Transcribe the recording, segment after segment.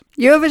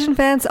Eurovision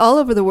fans all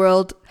over the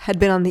world had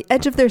been on the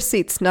edge of their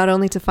seats not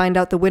only to find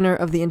out the winner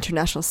of the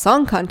International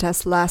Song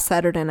Contest last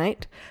Saturday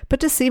night, but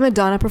to see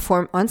Madonna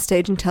perform on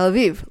stage in Tel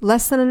Aviv,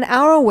 less than an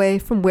hour away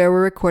from where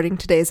we're recording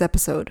today's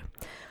episode.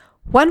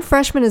 One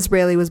freshman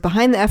Israeli was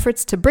behind the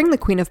efforts to bring the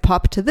Queen of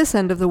Pop to this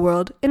end of the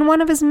world in one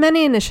of his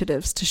many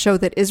initiatives to show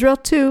that Israel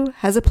too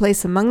has a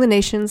place among the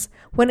nations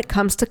when it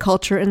comes to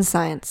culture and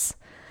science.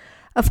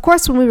 Of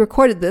course, when we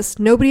recorded this,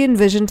 nobody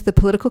envisioned the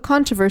political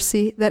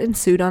controversy that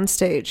ensued on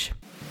stage.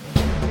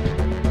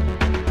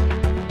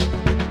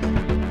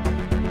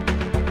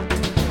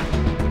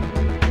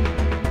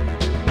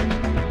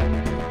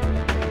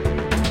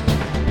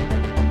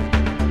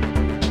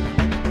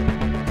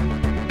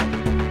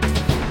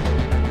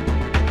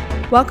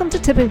 Welcome to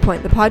Tipping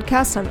Point, the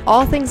podcast on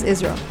all things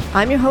Israel.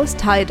 I'm your host,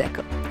 Talia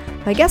Deco.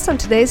 My guest on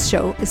today's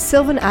show is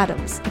Sylvan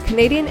Adams, a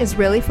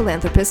Canadian-Israeli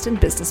philanthropist and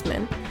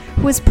businessman,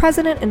 who is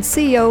president and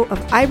CEO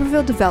of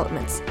Iberville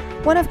Developments,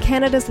 one of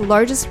Canada's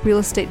largest real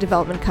estate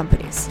development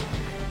companies.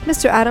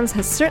 Mr. Adams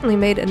has certainly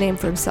made a name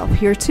for himself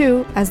here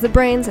too, as the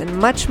brains and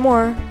much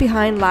more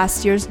behind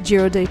last year's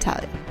Giro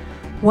d'Italia,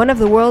 one of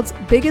the world's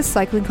biggest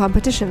cycling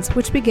competitions,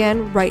 which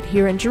began right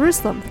here in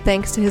Jerusalem,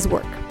 thanks to his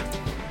work.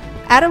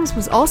 Adams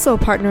was also a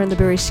partner in the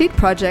Beresheet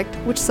project,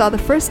 which saw the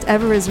first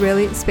ever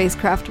Israeli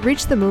spacecraft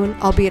reach the moon,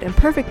 albeit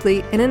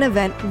imperfectly, in an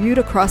event viewed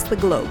across the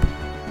globe.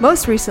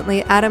 Most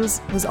recently,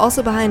 Adams was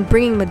also behind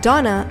bringing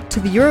Madonna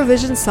to the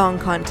Eurovision Song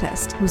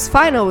Contest, whose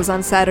final was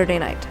on Saturday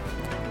night.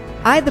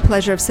 I had the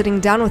pleasure of sitting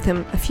down with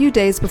him a few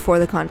days before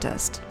the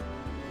contest.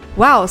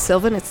 Wow,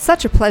 Sylvan, it's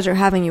such a pleasure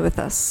having you with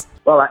us.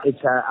 Well,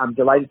 I'm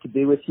delighted to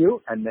be with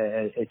you, and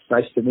it's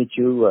nice to meet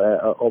you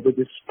over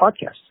this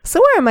podcast.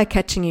 So where am I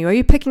catching you? Are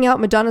you picking out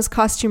Madonna's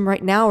costume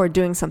right now or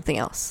doing something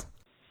else?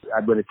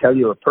 I'm going to tell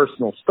you a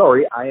personal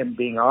story. I am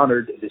being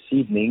honored this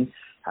evening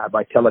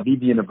by Tel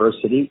Aviv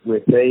University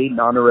with an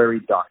honorary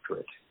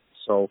doctorate.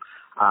 So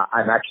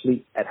I'm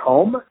actually at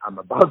home. I'm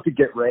about to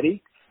get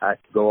ready to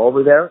go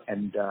over there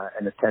and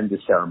attend the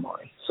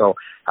ceremony. So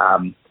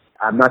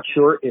I'm not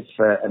sure if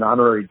an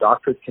honorary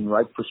doctorate can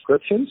write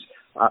prescriptions.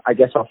 I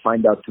guess I'll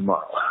find out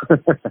tomorrow.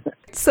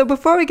 So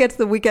before we get to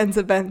the weekend's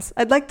events,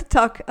 I'd like to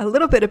talk a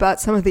little bit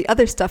about some of the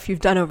other stuff you've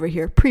done over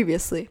here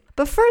previously.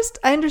 But first,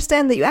 I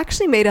understand that you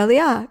actually made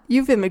Aliyah.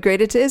 You've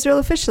immigrated to Israel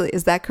officially.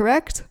 Is that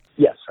correct?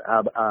 Yes.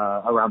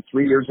 Around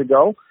 3 years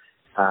ago,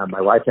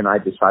 my wife and I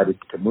decided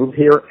to move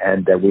here,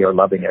 and we are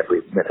loving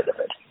every minute of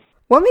it.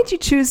 What made you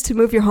choose to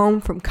move your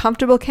home from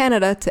comfortable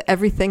Canada to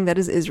everything that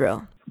is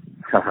Israel?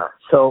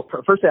 So,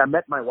 firstly, I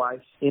met my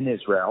wife in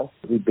Israel.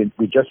 We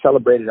just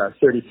celebrated our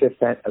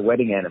 35th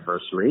wedding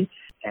anniversary,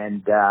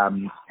 and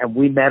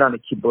we met on a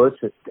kibbutz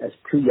as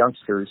two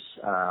youngsters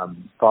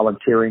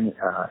volunteering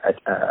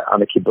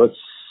on a kibbutz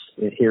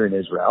here in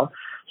Israel.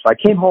 So I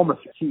came home a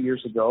few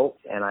years ago,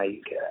 and I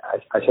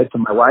said to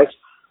my wife,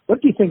 "What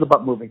do you think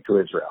about moving to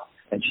Israel?"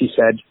 And she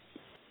said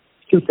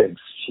two things.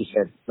 She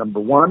said,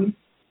 number one,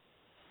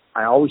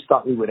 I always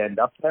thought we would end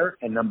up there,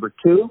 and number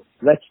two,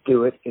 let's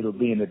do it. It'll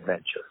be an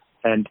adventure.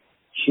 And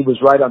she was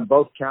right on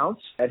both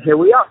counts, and here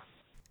we are.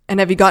 And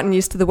have you gotten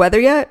used to the weather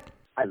yet?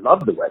 I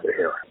love the weather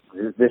here.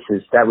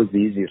 That was the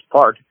easiest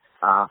part.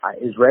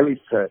 Israelis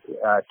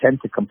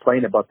tend to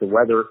complain about the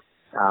weather,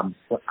 and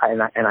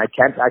I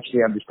can't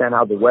actually understand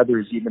how the weather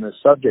is even a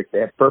subject. They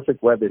have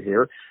perfect weather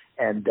here,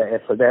 and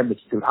for them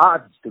it's too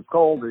hot, it's too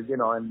cold,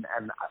 and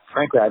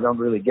frankly I don't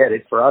really get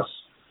it. For us,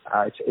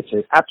 it's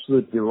an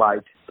absolute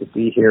delight to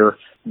be here.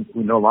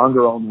 We no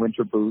longer own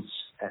winter boots,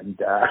 and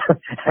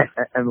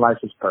life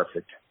is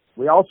perfect.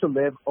 We also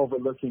live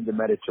overlooking the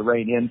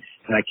Mediterranean,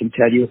 and I can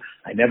tell you,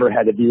 I never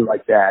had a view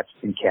like that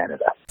in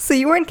Canada. So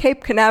you were in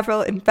Cape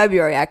Canaveral in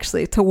February,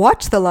 actually, to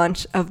watch the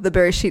launch of the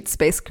Beresheet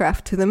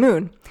spacecraft to the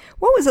moon.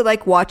 What was it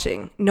like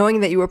watching,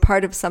 knowing that you were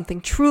part of something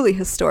truly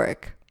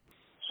historic?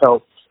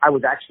 So I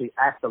was actually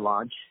at the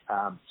launch.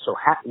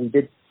 We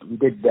did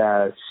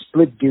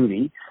split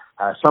duty.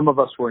 Some of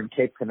us were in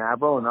Cape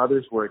Canaveral, and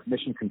others were at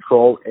Mission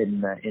Control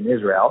in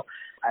Israel.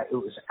 It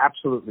was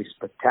absolutely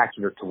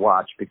spectacular to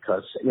watch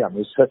because, it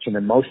was such an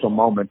emotional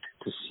moment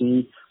to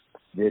see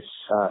this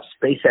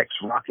SpaceX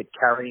rocket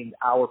carrying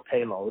our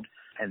payload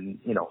and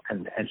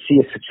see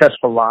a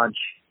successful launch.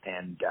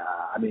 And,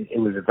 it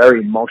was a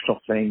very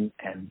emotional thing.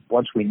 And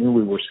once we knew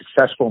we were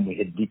successful and we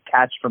had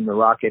detached from the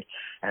rocket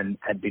and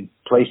had been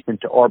placed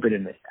into orbit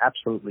in an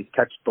absolutely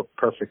textbook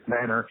perfect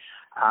manner,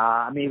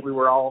 we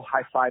were all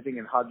high-fiving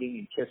and hugging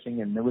and kissing.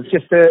 And it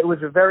was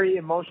a very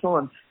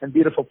emotional and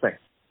beautiful thing.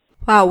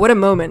 Wow, what a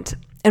moment.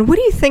 And what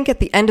do you think at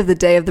the end of the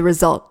day of the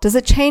result? Does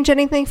it change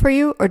anything for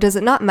you, or does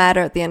it not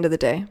matter at the end of the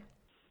day?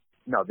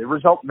 No, the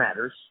result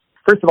matters.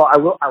 First of all,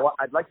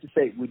 I'd like to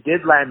say we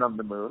did land on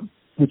the moon,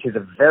 which is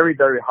a very,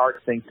 very hard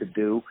thing to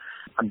do.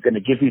 I'm going to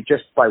give you,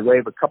 just by way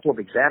of a couple of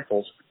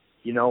examples,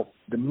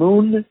 the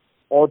moon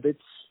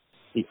orbits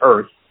the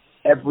Earth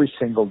every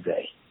single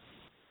day.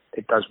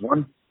 It does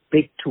one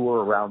big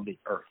tour around the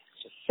Earth.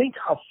 So think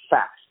how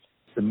fast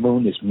the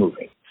moon is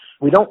moving.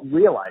 We don't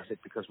realize it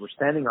because we're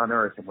standing on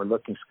Earth and we're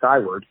looking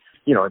skyward.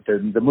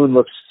 The moon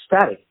looks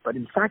static, but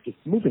in fact, it's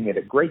moving at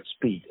a great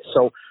speed.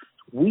 So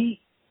we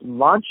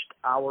launched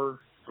our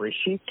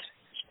Beresheet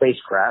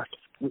spacecraft.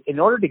 In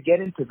order to get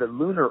into the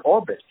lunar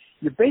orbit,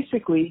 you're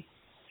basically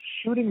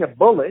shooting a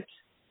bullet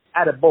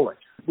at a bullet.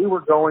 We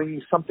were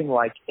going something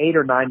like 8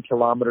 or 9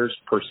 kilometers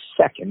per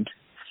second,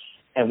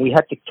 and we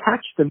had to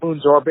catch the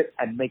moon's orbit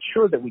and make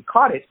sure that we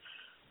caught it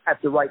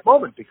at the right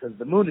moment because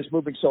the moon is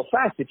moving so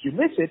fast. If you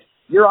miss it,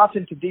 you're off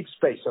into deep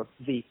space. So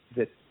the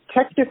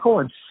technical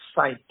and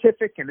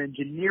scientific and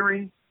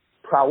engineering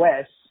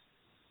prowess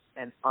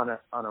and on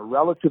a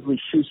relatively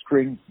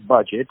shoestring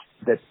budget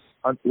that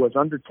was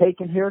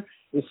undertaken here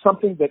is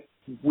something that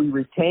we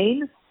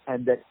retain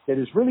and that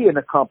is really an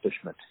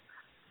accomplishment.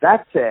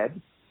 That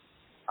said,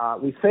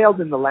 we failed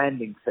in the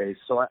landing phase.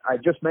 So I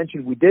just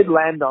mentioned we did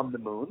land on the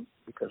moon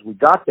because we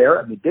got there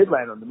and we did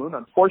land on the moon.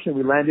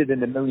 Unfortunately, we landed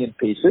in a million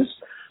pieces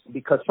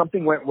because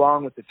something went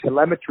wrong with the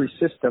telemetry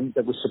system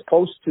that was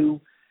supposed to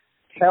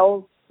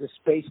tell the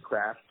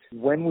spacecraft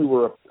when we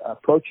were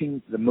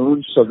approaching the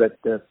moon so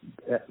that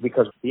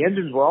because the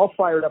engines were all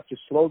fired up to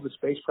slow the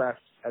spacecraft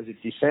as it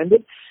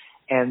descended.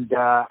 And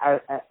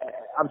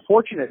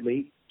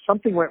unfortunately,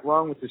 something went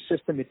wrong with the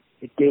system.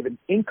 It gave an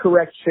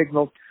incorrect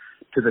signal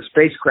to the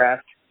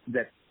spacecraft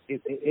that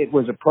it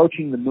was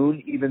approaching the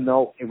moon, even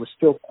though it was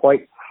still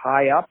quite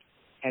high up.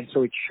 And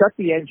so it shut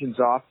the engines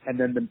off, and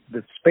then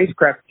the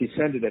spacecraft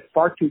descended at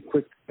far too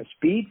quick a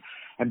speed.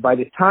 And by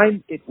the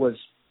time it was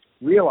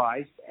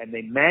realized and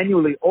they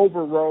manually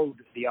overrode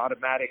the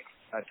automatic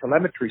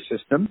telemetry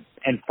system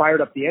and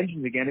fired up the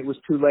engines again, it was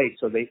too late.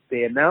 So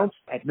they announced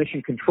at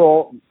Mission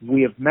Control,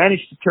 we have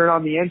managed to turn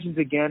on the engines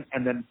again,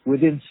 and then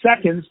within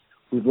seconds,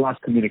 we've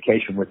lost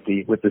communication with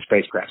the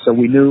spacecraft. So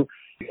we knew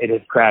it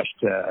had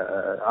crashed,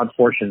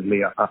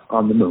 unfortunately,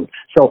 on the moon.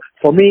 So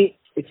for me,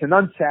 it's an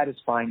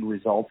unsatisfying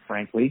result,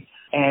 frankly,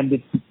 and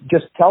it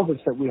just tells us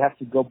that we have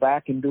to go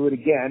back and do it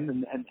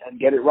again and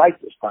get it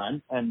right this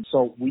time. And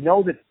so we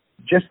know that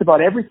just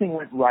about everything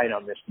went right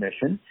on this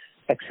mission,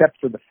 except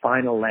for the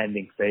final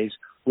landing phase,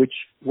 which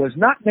was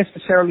not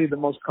necessarily the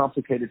most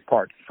complicated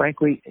part.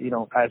 Frankly,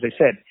 as I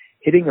said,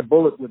 hitting a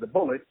bullet with a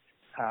bullet,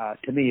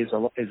 to me,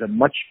 is a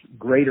much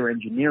greater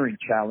engineering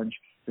challenge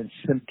than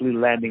simply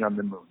landing on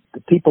the moon.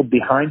 The people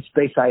behind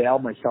Space IL,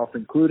 myself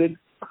included,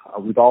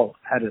 we've all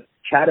had a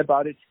chat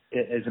about it.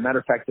 As a matter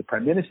of fact, the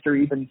Prime Minister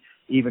even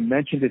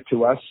mentioned it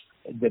to us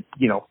that,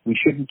 we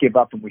shouldn't give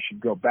up and we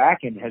should go back,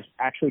 and has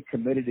actually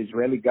committed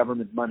Israeli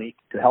government money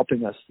to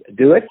helping us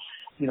do it.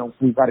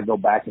 We've got to go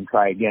back and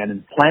try again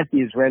and plant the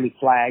Israeli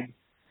flag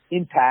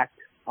intact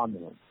on the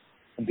moon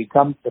and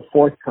become the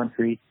fourth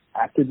country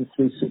after the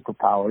three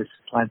superpowers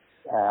to plant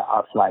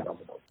our flag on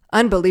the moon.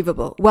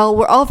 Unbelievable. Well,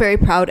 we're all very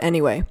proud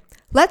anyway.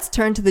 Let's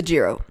turn to the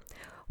Giro.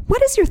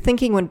 What is your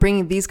thinking when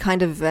bringing these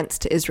kind of events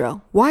to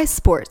Israel? Why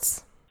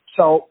sports?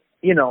 So,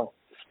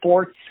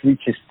 sports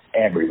reaches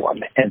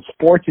everyone, and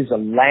sports is a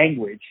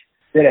language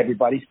that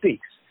everybody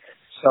speaks.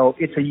 So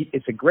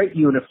it's a great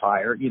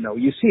unifier.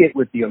 You see it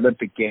with the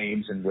Olympic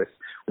Games and with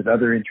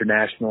other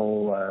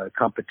international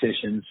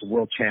competitions,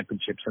 world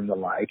championships and the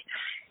like.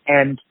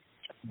 And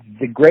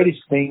the greatest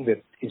thing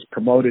that is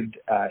promoted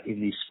in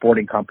these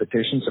sporting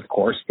competitions, of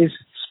course, is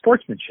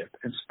sportsmanship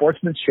and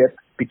sportsmanship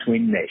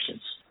between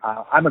nations.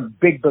 I'm a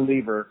big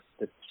believer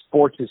that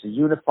sports is a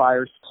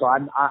unifier. So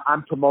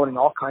I'm promoting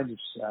all kinds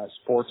of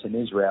sports in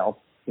Israel,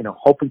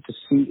 hoping to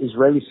see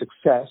Israeli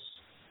success,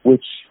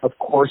 which of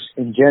course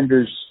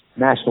engenders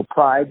national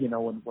pride.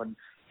 When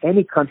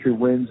any country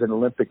wins an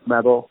Olympic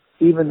medal,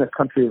 even a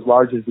country as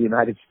large as the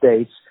United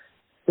States,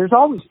 there's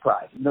always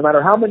pride. No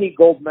matter how many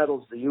gold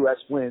medals the U.S.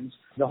 wins,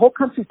 the whole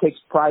country takes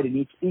pride in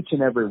each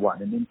and every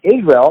one. And in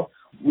Israel,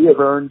 we have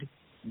earned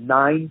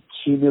 9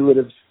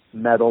 cumulative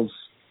medals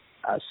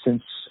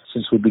since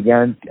we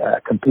began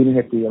competing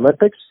at the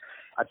Olympics.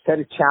 I've set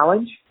a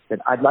challenge that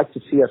I'd like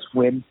to see us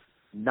win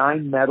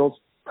 9 medals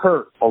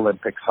per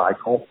Olympic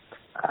cycle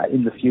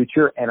in the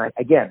future. And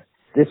again,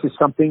 this is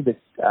something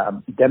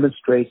that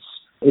demonstrates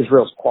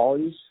Israel's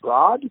qualities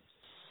abroad,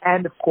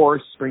 and of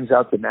course brings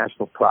out the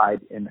national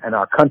pride in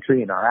our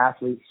country, in our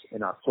athletes,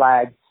 in our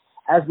flag,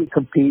 as we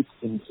compete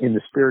in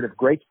the spirit of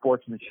great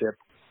sportsmanship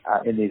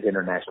in these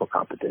international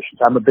competitions.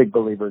 I'm a big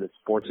believer that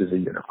sports is a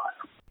unifier.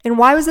 And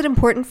why was it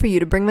important for you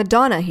to bring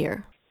Madonna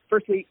here?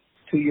 Firstly,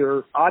 to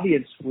your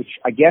audience, which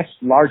I guess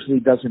largely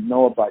doesn't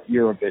know about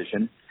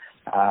Eurovision,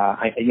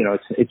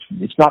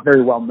 it's not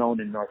very well known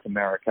in North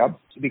America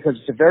because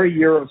it's a very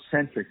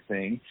Eurocentric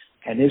thing,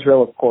 and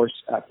Israel, of course,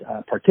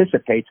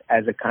 participates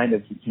as a kind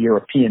of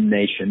European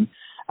nation,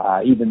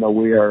 even though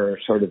we are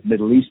sort of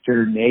Middle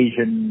Eastern,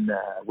 Asian.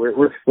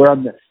 We're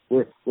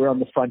on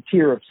the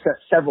frontier of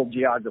several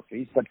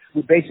geographies, but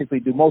we basically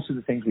do most of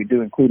the things we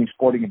do, including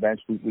sporting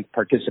events. We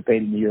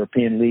participate in the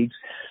European leagues.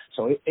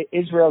 So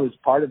Israel is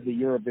part of the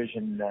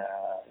Eurovision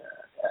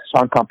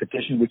Song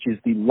Competition, which is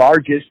the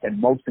largest and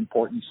most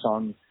important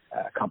song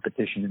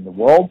competition in the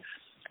world.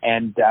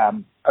 And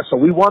so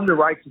we won the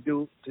right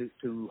to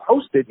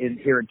host it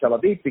here in Tel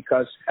Aviv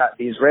because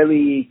the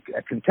Israeli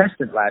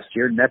contestant last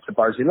year, Netza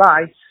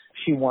Barzilai,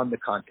 she won the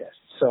contest.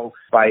 So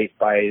by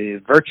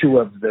virtue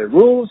of the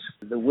rules,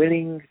 the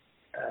winning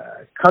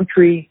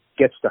country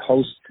gets to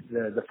host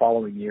the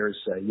following year's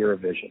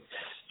Eurovision.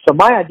 So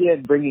my idea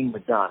in bringing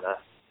Madonna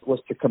was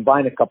to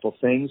combine a couple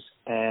things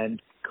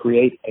and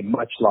create a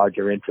much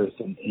larger interest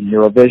in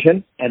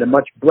Eurovision and a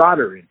much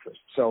broader interest.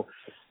 So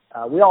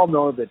we all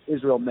know that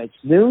Israel makes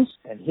news,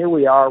 and here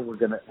we are.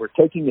 We're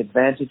taking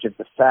advantage of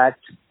the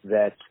fact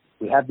that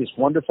we have this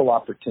wonderful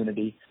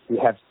opportunity. We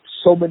have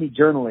so many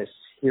journalists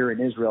here in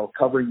Israel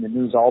covering the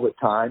news all the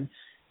time.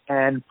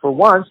 And for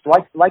once,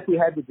 like we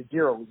had with the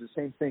Giro, it was the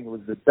same thing. It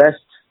was the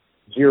best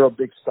Giro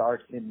big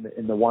start in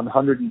the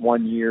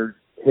 101-year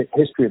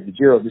history of the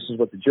Giro. This is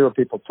what the Giro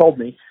people told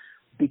me,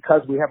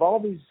 because we have all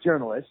these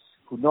journalists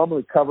who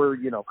normally cover,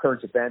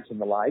 current events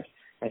and the like,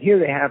 and here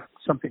they have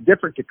something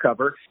different to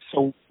cover.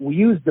 So we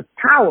use the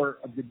power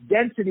of the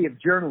density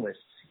of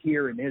journalists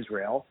here in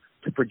Israel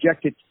to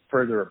project it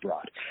further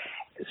abroad.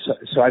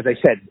 So as I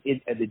said,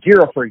 at the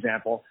Giro, for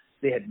example,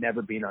 they had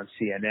never been on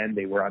CNN.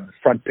 They were on the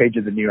front page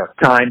of the New York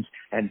Times,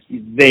 and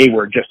they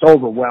were just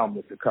overwhelmed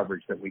with the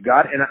coverage that we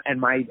got. And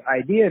my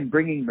idea in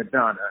bringing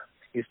Madonna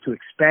is to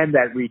expand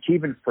that reach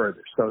even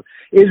further. So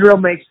Israel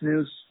makes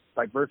news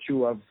by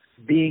virtue of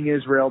being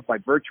Israel, by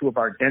virtue of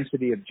our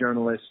density of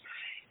journalists.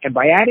 And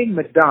by adding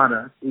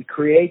Madonna, we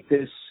create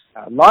this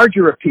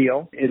larger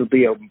appeal. It'll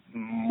be a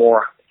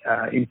more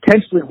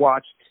intensely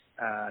watched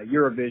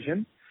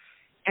Eurovision,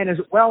 and as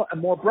well a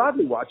more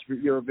broadly watched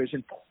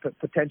Eurovision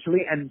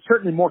potentially, and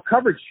certainly more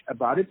coverage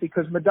about it,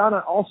 because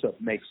Madonna also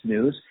makes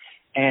news,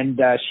 and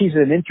she's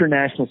an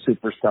international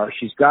superstar.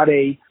 She's got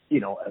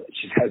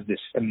she has this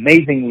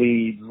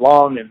amazingly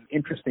long and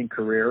interesting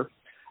career.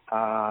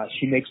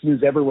 She makes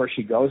news everywhere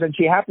she goes, and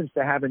she happens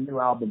to have a new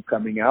album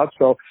coming out,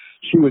 so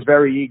she was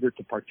very eager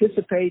to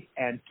participate,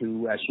 and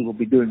she will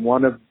be doing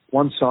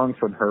one song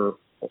from her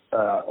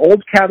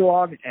old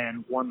catalog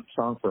and one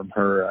song from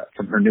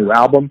her new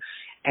album.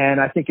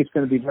 And I think it's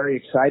going to be very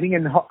exciting.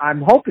 And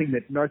I'm hoping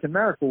that North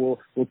America will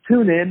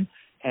tune in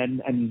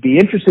and be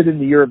interested in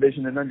the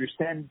Eurovision and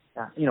understand,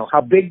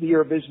 how big the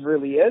Eurovision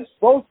really is,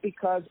 both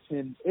because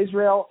in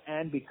Israel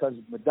and because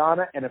of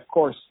Madonna, and of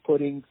course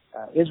putting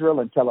Israel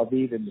and Tel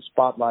Aviv in the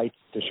spotlight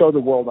to show the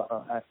world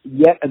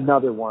yet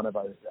another one of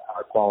our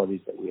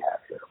qualities that we have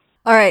here.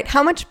 All right,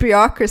 how much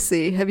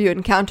bureaucracy have you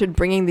encountered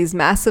bringing these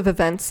massive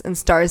events and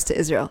stars to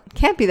Israel? It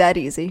can't be that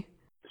easy.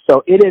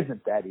 So it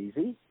isn't that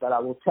easy, but I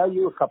will tell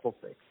you a couple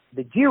things.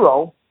 The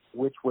Giro,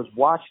 which was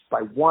watched by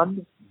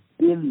 1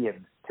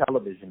 billion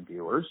television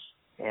viewers,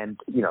 and,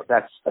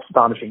 that's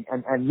astonishing,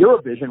 and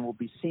Eurovision will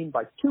be seen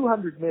by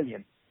 200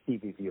 million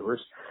TV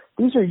viewers.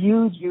 These are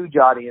huge, huge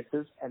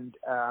audiences, and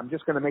I'm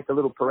just going to make a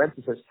little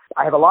parenthesis.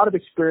 I have a lot of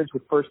experience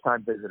with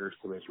first-time visitors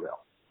to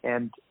Israel,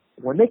 and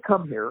when they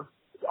come here,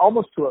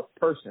 almost to a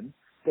person,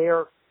 they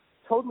are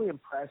totally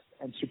impressed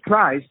and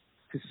surprised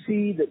to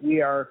see that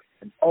we are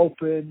an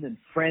open and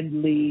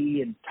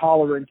friendly and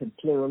tolerant and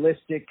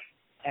pluralistic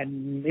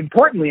and,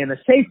 importantly, in a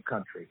safe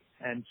country.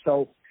 And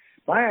so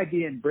my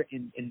idea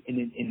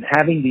in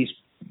having these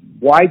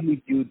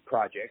widely viewed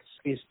projects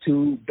is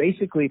to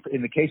basically,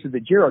 in the case of the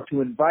Giro,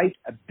 to invite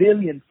 1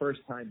 billion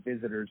first-time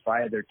visitors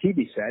via their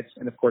TV sets.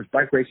 And, of course,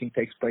 bike racing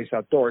takes place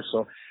outdoors,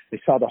 so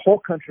they saw the whole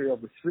country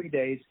over 3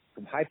 days,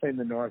 from Haifa in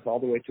the north all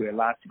the way to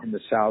Eilat in the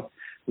south,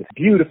 with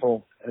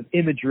beautiful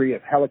imagery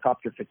of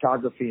helicopter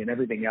photography and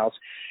everything else.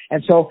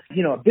 And so,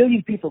 1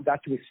 billion people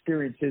got to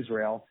experience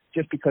Israel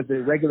just because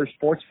they're regular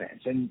sports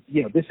fans. And,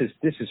 this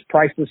is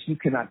priceless. You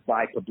cannot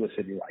buy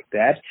publicity like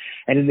that.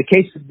 And in the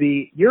case of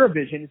the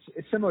Eurovision, it's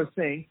a similar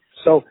thing.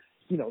 So,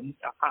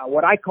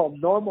 what I call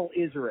normal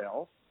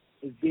Israel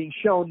is being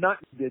shown, not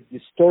the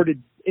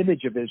distorted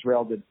image of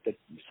Israel that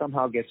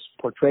somehow gets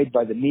portrayed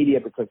by the media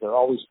because they're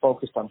always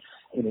focused on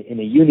in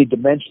a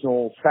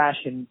unidimensional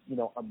fashion,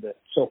 on the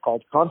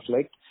so-called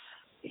conflict.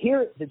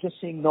 Here, they're just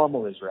seeing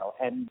normal Israel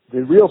and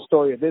the real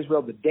story of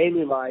Israel, the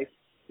daily life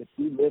that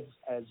we live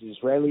as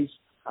Israelis,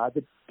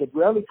 that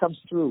rarely comes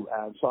through.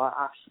 So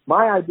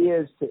my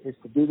idea is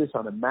to do this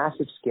on a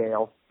massive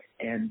scale.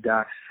 And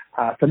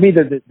for me,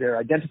 they're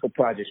identical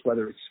projects,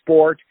 whether it's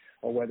sport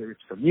or whether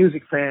it's for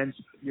music fans.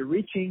 You're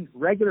reaching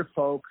regular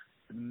folk,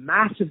 the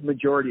massive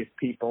majority of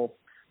people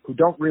who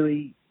don't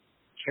really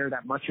care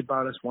that much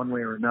about us one way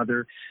or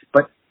another,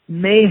 but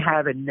may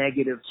have a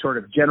negative sort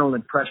of general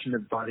impression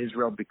about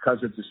Israel because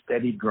of the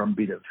steady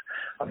drumbeat of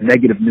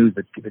negative news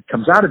that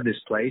comes out of this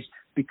place,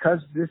 because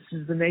this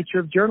is the nature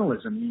of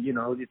journalism.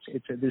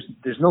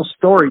 There's no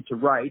story to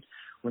write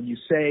when you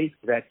say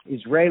that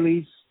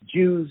Israelis,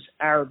 Jews,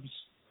 Arabs,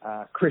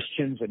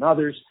 Christians, and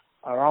others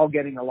are all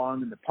getting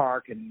along in the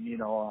park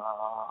and,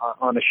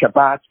 on a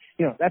Shabbat.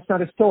 That's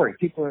not a story.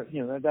 People are,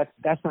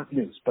 that's not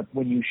news. But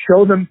when you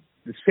show them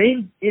the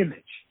same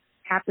image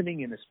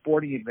happening in a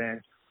sporting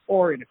event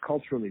or in a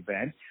cultural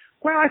event,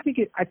 well, I think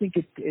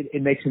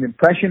it makes an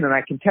impression. And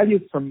I can tell you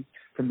from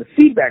from the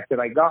feedback that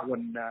I got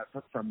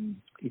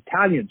from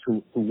Italians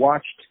who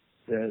watched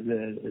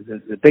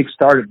the big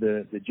start of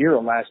the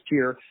Giro last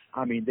year,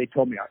 I mean, they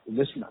told me,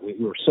 listen, we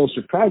were so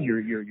surprised.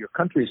 Your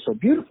country is so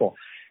beautiful.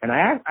 And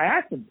I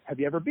asked them, have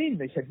you ever been?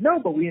 They said, no,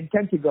 but we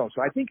intend to go.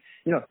 So I think,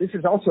 this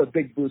is also a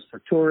big boost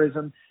for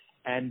tourism.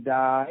 And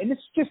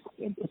it's just,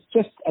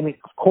 I mean,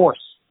 of course,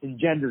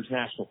 engenders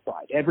national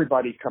pride.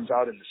 Everybody comes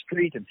out in the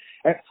street, and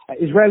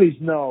Israelis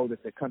know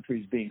that the country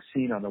is being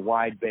seen on a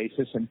wide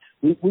basis. And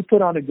we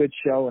put on a good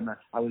show, and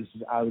I was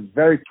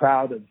very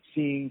proud of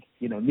seeing,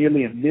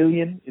 nearly 1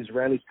 million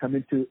Israelis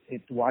come to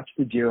watch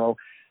the Giro,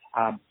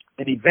 an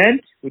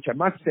event which I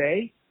must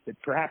say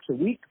that perhaps a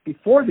week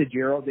before the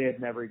Giro they had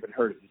never even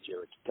heard of the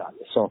Giro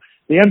d'Italia. So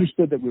they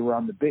understood that we were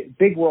on the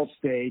big world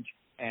stage,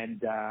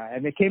 and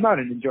they came out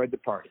and enjoyed the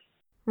party.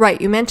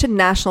 Right, you mentioned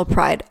national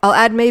pride. I'll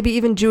add maybe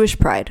even Jewish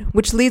pride,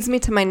 which leads me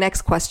to my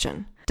next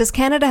question. Does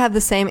Canada have the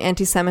same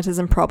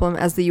anti-Semitism problem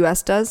as the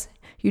U.S. does?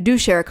 You do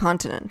share a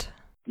continent.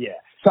 Yeah.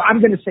 So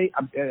I'm going to say,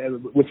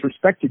 with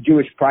respect to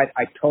Jewish pride,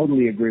 I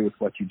totally agree with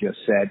what you just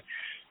said.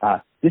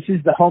 This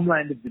is the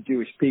homeland of the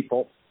Jewish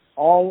people.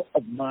 All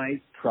of my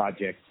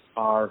projects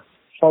are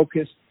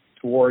focused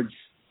towards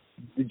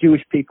the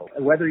Jewish people.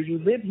 Whether you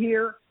live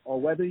here or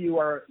whether you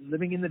are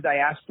living in the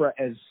diaspora,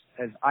 as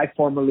I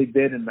formerly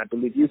did, and I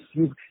believe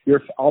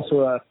you're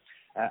also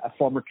a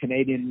former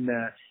Canadian,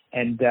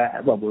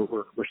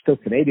 we're still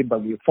Canadian,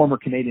 but we're former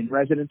Canadian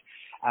resident,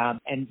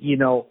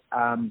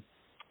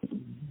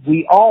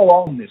 we all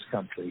own this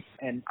country,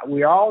 and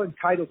we are all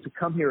entitled to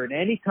come here at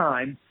any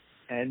time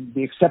and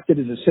be accepted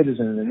as a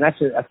citizen, and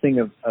that's a thing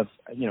of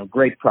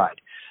great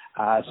pride.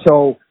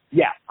 So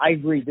yeah, I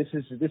agree. This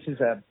is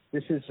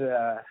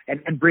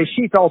and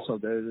Beresheet also,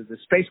 the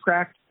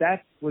spacecraft,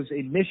 that was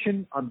a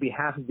mission on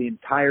behalf of the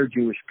entire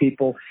Jewish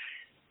people.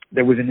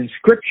 There was an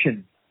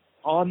inscription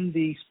on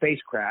the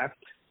spacecraft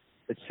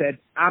that said,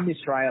 Am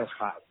Yisrael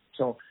Chai.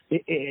 So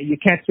you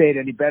can't say it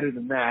any better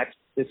than that.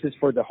 This is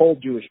for the whole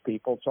Jewish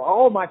people. So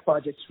all of my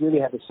projects really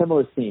have a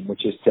similar theme,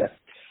 which is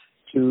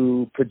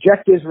to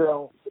project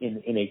Israel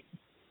in a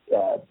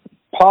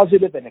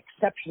positive and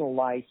exceptional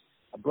light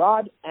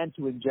abroad, and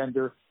to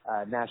engender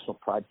national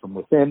pride from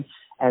within.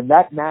 And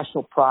that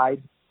national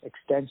pride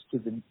extends to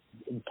the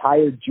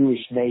entire Jewish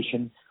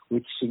nation,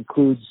 which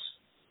includes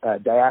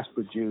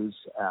diaspora Jews,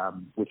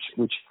 which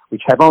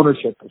have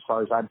ownership, as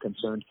far as I'm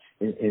concerned,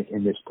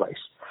 in this place.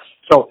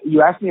 So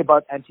you asked me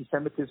about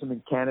anti-Semitism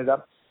in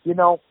Canada.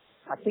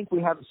 I think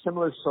we have a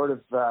similar sort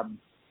of,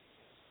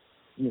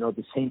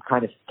 the same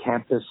kind of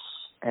campus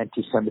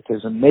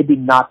anti-Semitism, maybe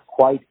not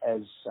quite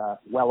as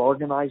well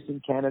organized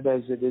in Canada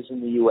as it is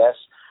in the U.S.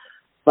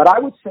 But I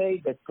would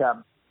say that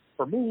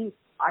for me,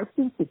 I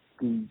think that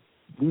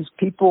these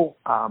people,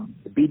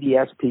 the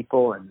BDS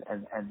people and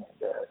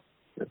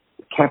the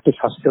campus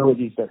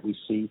hostilities that we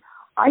see,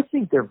 I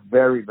think they're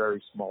very,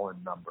 very small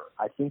in number.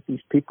 I think these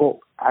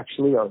people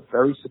actually are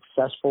very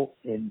successful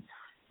in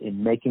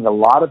making a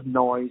lot of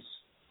noise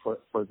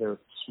for their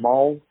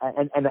small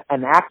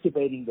and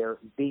activating their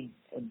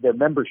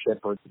membership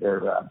or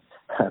their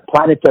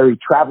planetary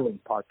traveling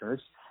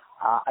partners.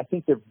 I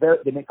think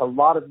they make a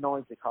lot of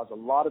noise. They cause a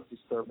lot of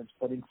disturbance.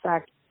 But in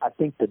fact, I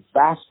think the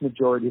vast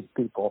majority of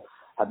people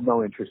have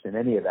no interest in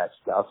any of that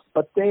stuff.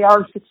 But they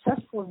are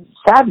successful,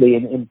 sadly,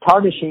 in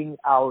tarnishing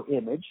our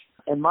image.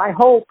 And my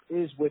hope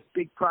is with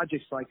big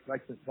projects like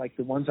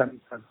the ones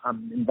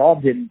I'm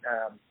involved in,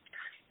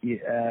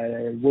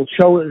 will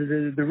show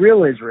the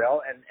real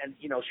Israel and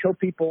show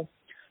people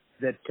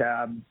that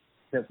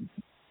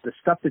the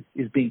stuff that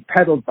is being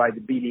peddled by the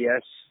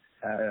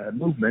BDS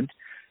movement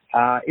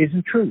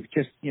isn't true.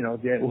 Just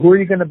who are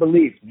you going to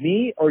believe,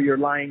 me or your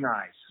lying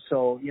eyes?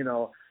 So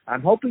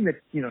I'm hoping that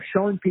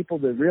showing people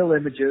the real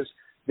images,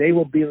 they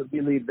will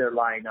believe their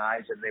lying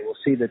eyes, and they will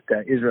see that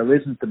Israel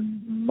isn't the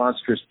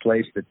monstrous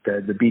place that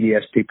the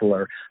BDS people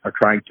are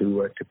trying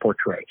to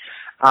portray.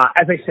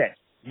 As I said,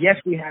 yes,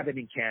 we have it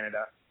in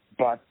Canada,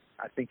 but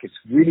I think it's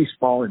really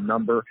small in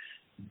number,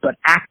 but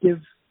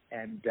active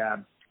and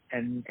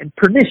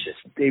pernicious.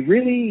 They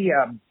really,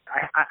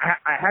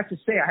 I have to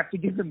say, I have to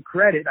give them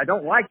credit. I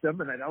don't like them,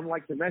 and I don't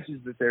like the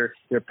message that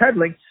they're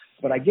peddling,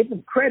 but I give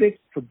them credit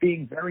for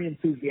being very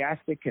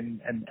enthusiastic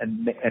and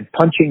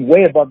punching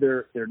way above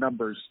their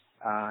numbers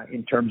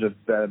in terms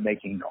of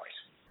making noise.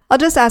 I'll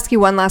just ask you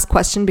one last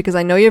question because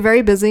I know you're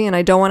very busy and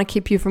I don't want to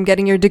keep you from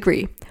getting your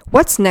degree.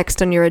 What's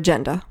next on your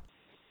agenda?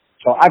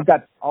 So I've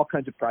got all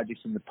kinds of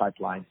projects in the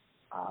pipeline.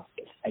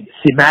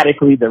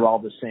 Thematically, they're all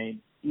the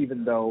same,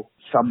 even though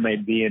some may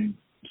be in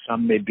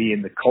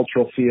the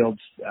cultural fields,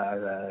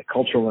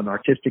 cultural and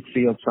artistic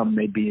fields. Some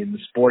may be in the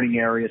sporting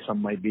area. Some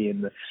might be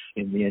in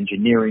the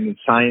engineering and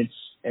science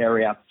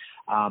area.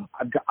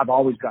 I've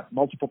always got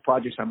multiple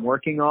projects I'm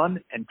working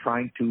on and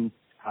trying to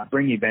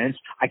bring events.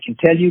 I can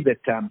tell you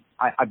that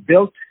I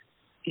built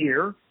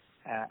here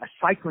a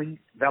cycling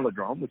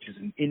velodrome, which is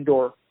an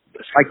indoor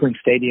cycling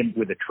stadium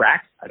with a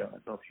track. I don't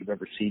know if you've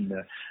ever seen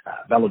the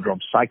velodrome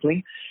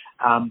cycling.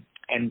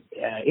 And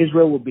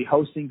Israel will be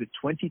hosting the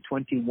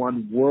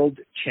 2021 World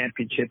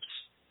Championships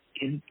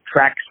in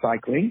track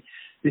cycling.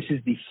 This is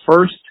the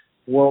first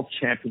World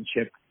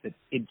Championship that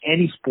in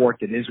any sport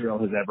that Israel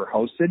has ever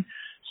hosted.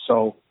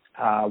 So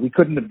we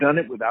couldn't have done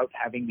it without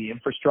having the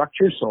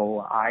infrastructure. So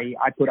I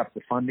put up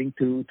the funding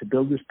to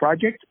build this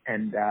project,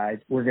 and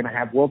we're going to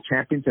have world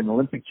champions and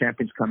Olympic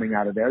champions coming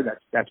out of there.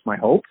 That's my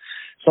hope.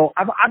 So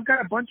I've got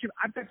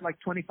like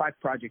 25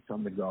 projects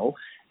on the go,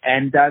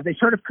 and they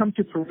sort of come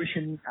to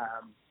fruition,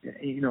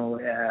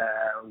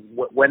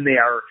 when they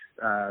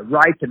are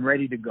ripe and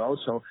ready to go.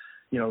 So,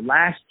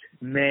 last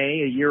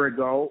May, a year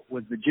ago,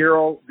 was the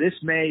Giro. This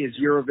May is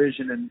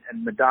Eurovision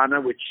and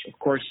Madonna, which, of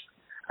course,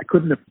 I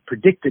couldn't have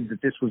predicted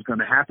that this was going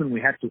to happen.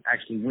 We had to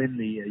actually win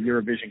the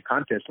Eurovision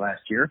contest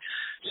last year.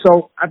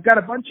 So I've got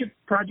a bunch of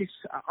projects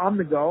on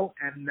the go,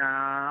 and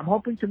I'm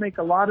hoping to make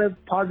a lot of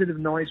positive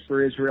noise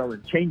for Israel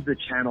and change the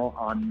channel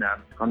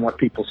on what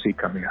people see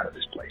coming out of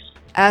this place.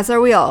 As are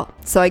we all.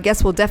 So I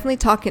guess we'll definitely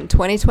talk in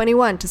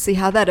 2021 to see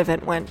how that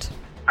event went.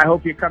 I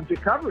hope you come to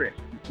cover it.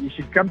 You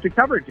should come to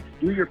cover it.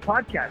 Do your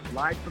podcast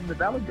live from the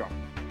velodrome.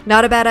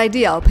 Not a bad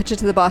idea. I'll pitch it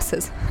to the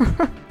bosses.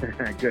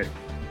 Good.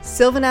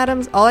 Sylvan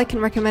Adams, all I can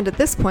recommend at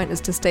this point is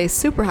to stay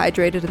super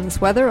hydrated in this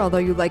weather, although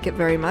you like it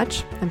very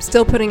much. I'm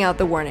still putting out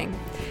the warning.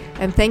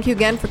 And thank you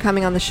again for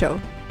coming on the show.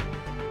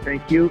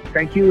 Thank you,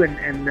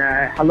 and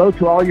hello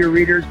to all your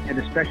readers, and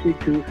especially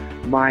to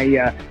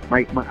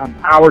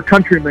our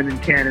countrymen in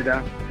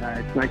Canada.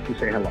 It's nice to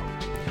say hello.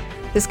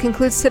 This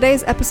concludes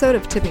today's episode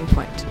of Tipping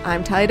Point.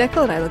 I'm Talia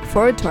Deckel, and I look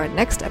forward to our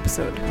next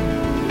episode.